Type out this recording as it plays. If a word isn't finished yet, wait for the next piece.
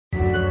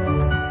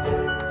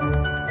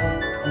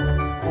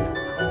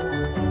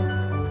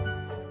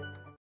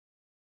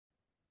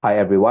Hi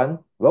everyone,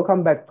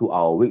 welcome back to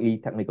our weekly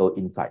technical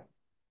insight.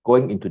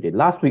 Going into the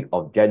last week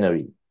of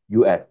January,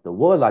 US, the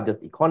world's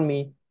largest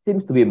economy,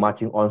 seems to be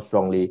marching on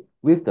strongly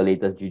with the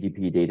latest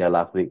GDP data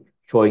last week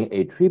showing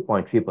a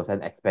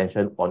 3.3%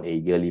 expansion on a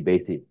yearly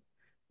basis.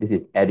 This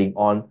is adding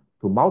on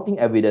to mounting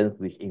evidence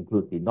which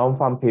includes the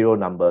non-farm payroll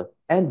numbers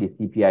and the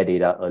CPI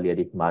data earlier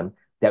this month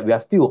that we are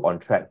still on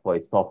track for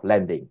a soft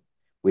landing,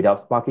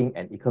 without sparking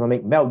an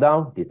economic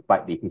meltdown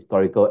despite the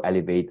historical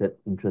elevated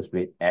interest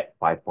rate at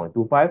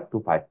 5.25 to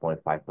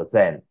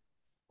 5.5%.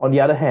 On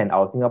the other hand,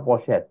 our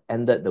Singapore shares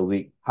ended the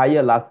week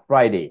higher last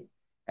Friday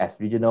as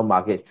regional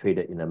markets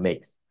traded in a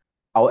mix.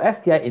 Our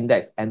STI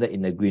index ended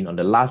in the green on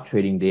the last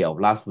trading day of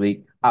last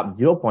week, up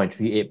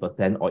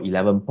 0.38% or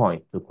 11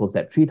 points to close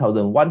at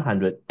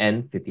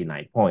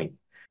 3,159 points.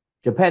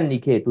 Japan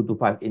Nikkei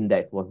 225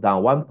 index was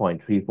down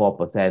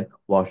 1.34%,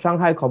 while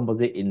Shanghai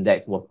Composite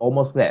Index was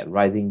almost flat,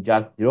 rising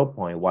just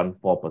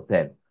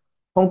 0.14%.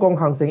 Hong Kong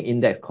Hang Seng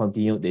Index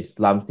continued the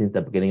slump since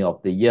the beginning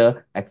of the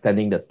year,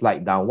 extending the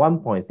slide down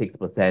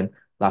 1.6%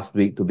 last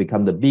week to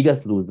become the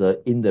biggest loser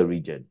in the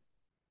region.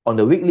 On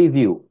the weekly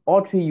view,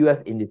 all three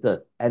US indices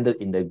ended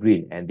in the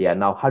green and they are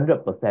now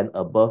 100%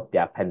 above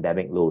their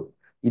pandemic lows.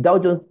 The Dow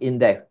Jones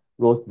Index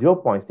rose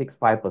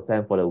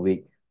 0.65% for the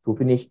week to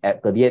finish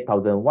at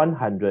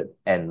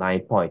 38,109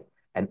 points,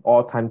 an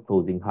all-time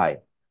closing high.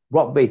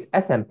 Broad-based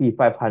S&P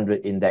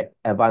 500 index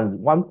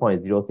advanced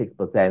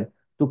 1.06%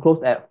 to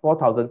close at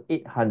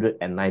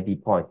 4,890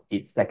 points,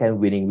 its second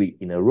winning week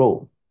in a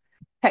row.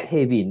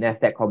 Tech-heavy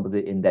Nasdaq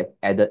Composite Index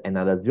added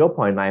another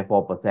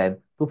 0.94%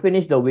 to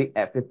finish the week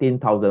at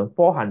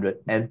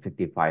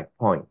 15,455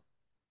 points.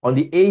 On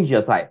the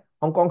Asia side,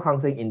 Hong Kong Hang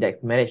Seng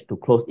Index managed to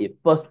close its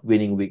first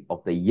winning week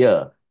of the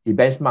year. The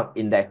benchmark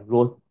index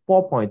rose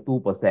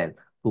 4.2%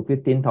 to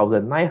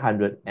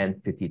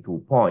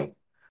 15,952 points.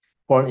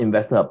 Foreign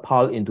investors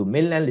piled into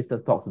mainland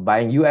listed stocks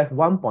buying US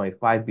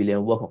 1.5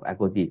 billion worth of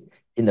equities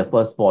in the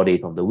first 4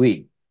 days of the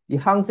week. The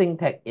Hang Seng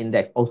Tech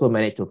Index also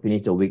managed to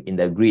finish the week in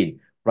the green,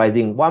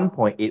 rising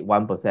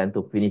 1.81%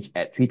 to finish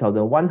at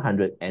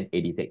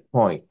 3,186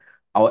 points.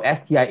 Our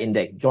STI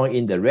index joined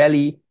in the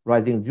rally,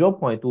 rising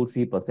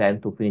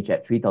 0.23% to finish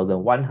at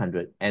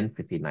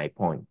 3,159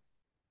 points.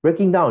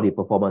 Breaking down the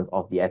performance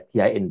of the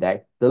STI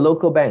index, the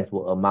local banks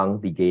were among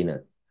the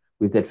gainers,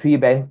 with the three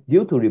banks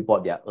due to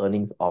report their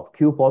earnings of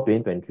Q4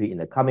 2023 in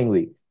the coming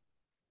weeks.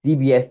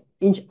 DBS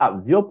inched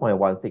up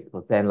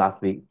 0.16% last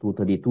week to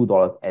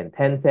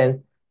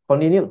 $32.10,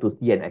 continued to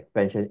see an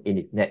expansion in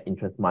its net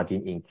interest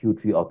margin in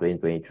Q3 of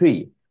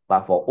 2023,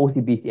 but for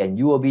OCBC and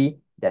UOB,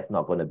 that's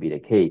not going to be the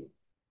case.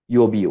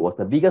 UOB was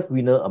the biggest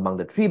winner among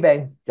the three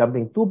banks,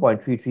 jumping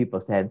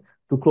 2.33%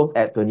 to close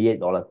at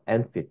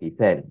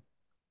 $28.50.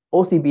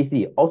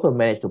 OCBC also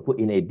managed to put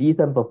in a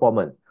decent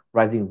performance,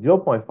 rising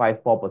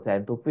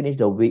 0.54% to finish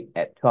the week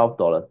at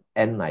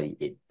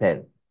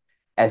 $12.98.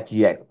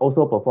 SGX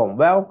also performed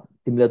well,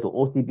 similar to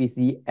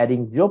OCBC,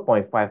 adding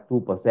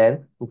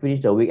 0.52% to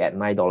finish the week at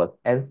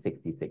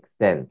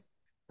 $9.66.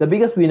 The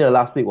biggest winner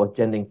last week was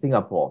Genting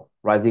Singapore,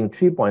 rising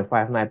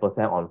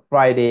 3.59% on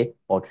Friday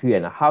or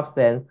 3.5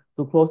 cents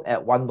to close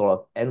at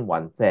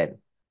 $1.01.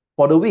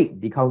 For the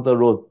week, the counter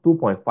rose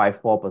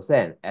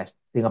 2.54% as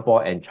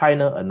Singapore and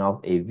China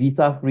announced a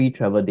visa-free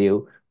travel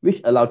deal which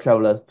allowed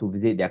travelers to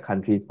visit their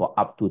countries for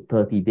up to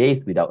 30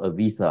 days without a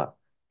visa.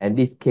 And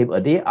this came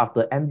a day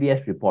after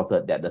MBS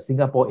reported that the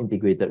Singapore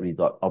integrated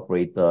resort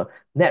operator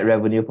net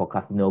revenue for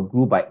casino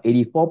grew by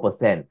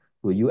 84%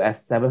 to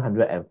US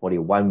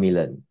 $741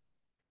 million.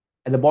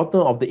 At the bottom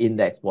of the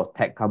index was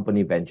tech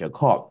company Venture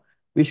Corp,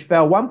 which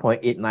fell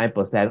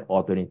 1.89%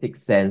 or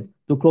 26 cents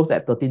to close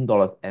at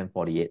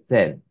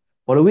 $13.48.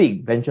 For the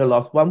week, Venture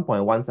lost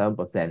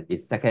 1.17%,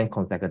 its second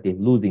consecutive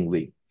losing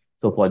week.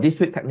 So for this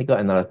week's technical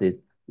analysis,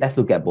 let's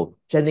look at both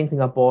Genting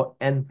Singapore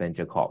and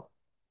Venture Corp.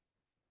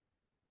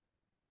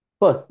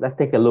 First, let's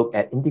take a look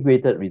at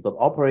integrated resort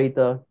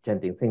operator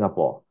Genting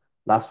Singapore.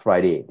 Last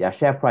Friday, their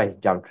share price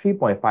jumped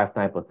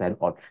 3.59%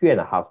 or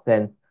 3.5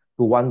 cents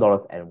to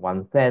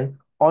 $1.01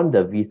 on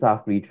the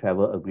visa-free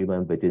travel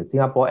agreement between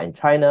Singapore and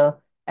China,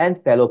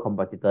 and fellow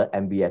competitor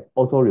MBS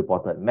also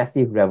reported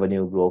massive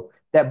revenue growth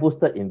that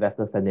boosted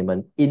investor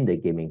sentiment in the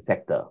gaming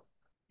sector.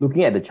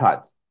 Looking at the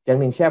charts,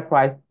 Genting share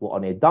price were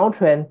on a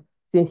downtrend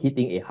since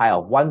hitting a high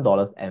of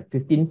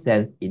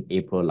 $1.15 in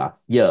April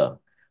last year.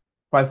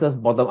 Prices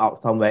bottomed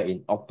out somewhere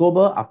in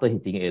October after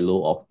hitting a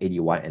low of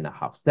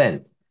 81.5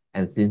 cents.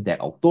 And since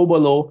that October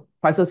low,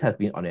 prices have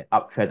been on an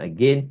uptrend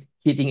again,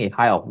 hitting a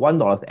high of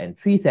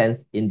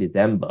 $1.03 in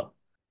December.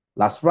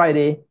 Last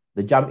Friday,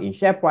 the jump in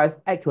share price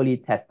actually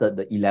tested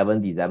the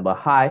 11 December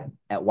high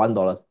at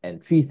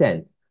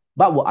 $1.03,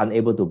 but were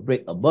unable to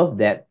break above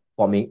that,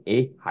 forming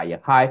a higher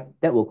high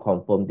that will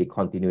confirm the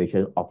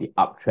continuation of the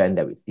uptrend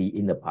that we see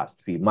in the past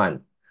 3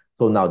 months.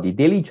 So now the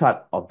daily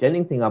chart of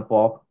Genting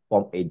Singapore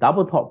formed a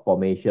double top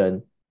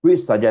formation,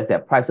 which suggests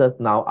that prices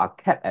now are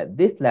capped at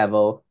this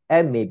level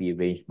and may be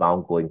range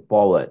bound going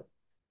forward.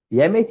 The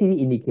MACD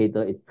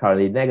indicator is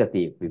currently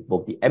negative, with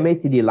both the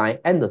MACD line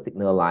and the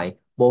signal line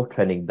both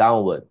trending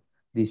downward.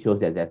 This shows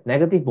that there's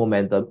negative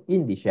momentum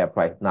in the share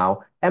price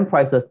now, and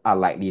prices are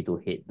likely to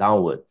head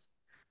downwards.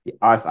 The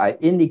RSI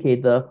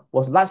indicator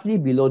was largely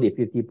below the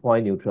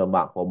 50-point neutral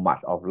mark for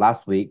much of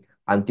last week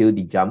until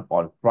the jump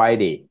on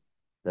Friday.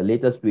 The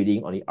latest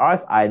reading on the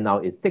RSI now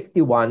is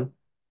 61,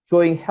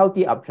 showing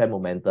healthy uptrend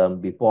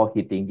momentum before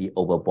hitting the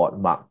overbought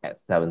mark at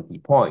 70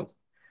 points.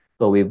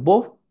 So with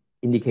both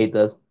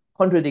indicators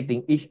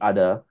contradicting each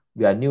other,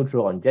 we are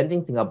neutral on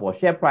Genting Singapore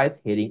share price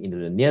heading into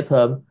the near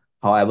term.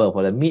 However,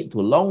 for the mid to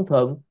long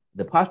term,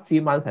 the past 3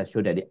 months has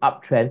shown that the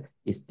uptrend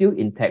is still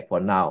intact for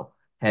now.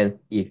 Hence,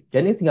 if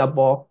Genting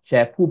Singapore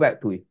share pull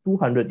back to its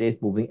 200 days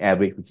moving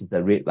average, which is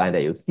the red line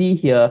that you see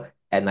here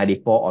at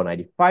 94 or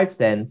 95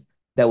 cents,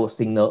 that will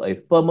signal a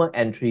firmer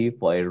entry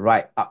for a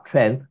right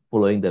uptrend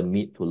following the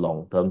mid to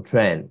long term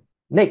trend.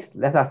 Next,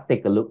 let us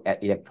take a look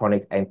at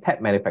electronics and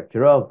tech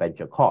manufacturer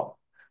Venture Corp.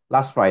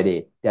 Last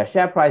Friday, their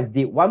share price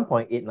dipped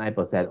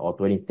 1.89% or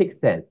 26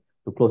 cents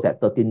to close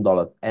at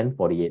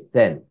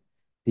 $13.48.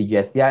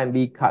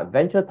 CGS-CIMB cut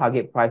venture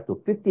target price to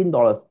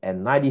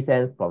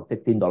 $15.90 from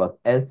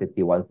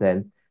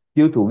 $16.61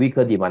 due to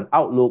weaker demand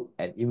outlook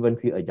and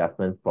inventory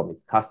adjustments from its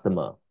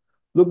customer.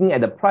 Looking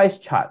at the price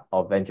chart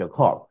of Venture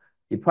Corp,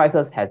 the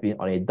prices have been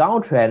on a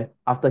downtrend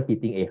after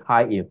hitting a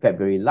high in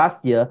February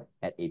last year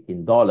at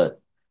 $18.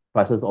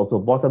 Prices also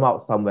bottomed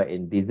out somewhere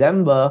in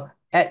December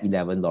at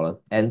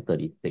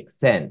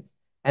 $11.36.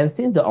 And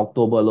since the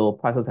October low,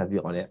 prices have been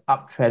on an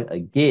uptrend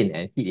again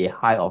and hit a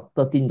high of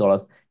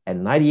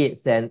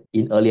 $13.98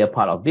 in earlier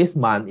part of this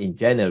month in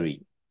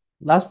January.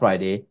 Last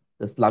Friday,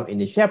 the slump in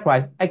the share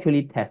price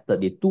actually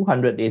tested the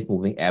 200 days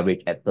moving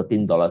average at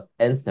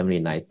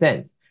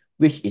 $13.79,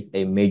 which is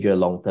a major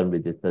long-term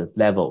resistance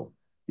level.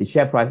 The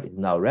share price is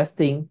now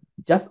resting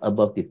just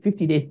above the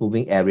 50 days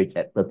moving average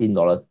at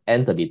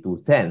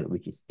 $13.32,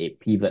 which is a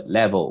pivot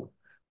level.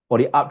 For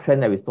the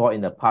uptrend that we saw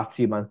in the past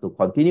 3 months to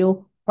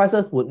continue,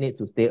 prices would need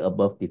to stay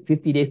above the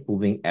 50 days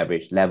moving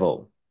average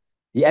level.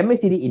 The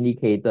MACD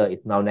indicator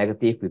is now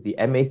negative with the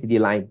MACD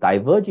line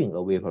diverging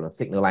away from the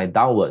signal line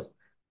downwards.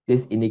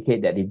 This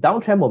indicates that the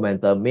downtrend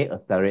momentum may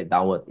accelerate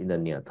downwards in the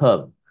near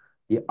term.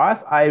 The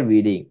RSI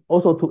reading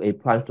also took a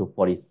plunge to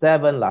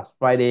 47 last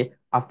Friday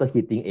after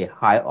hitting a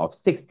high of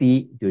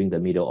 60 during the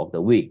middle of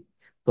the week.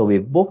 So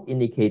with both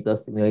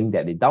indicators signaling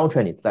that the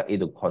downtrend is likely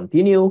to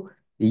continue,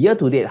 the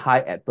year-to-date high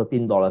at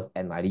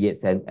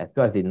 $13.98 as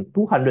well as the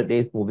 200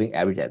 days moving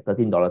average at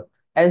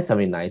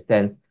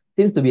 $13.79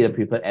 seems to be the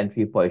preferred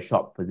entry for a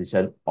short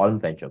position on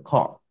Venture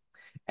Corp.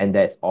 And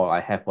that's all I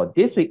have for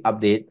this week's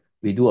update.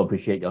 We do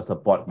appreciate your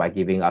support by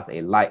giving us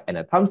a like and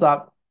a thumbs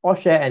up, or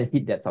share and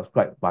hit that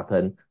subscribe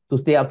button to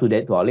stay up to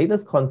date to our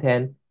latest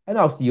content. And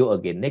I'll see you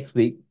again next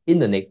week in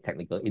the next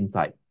Technical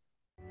Insight.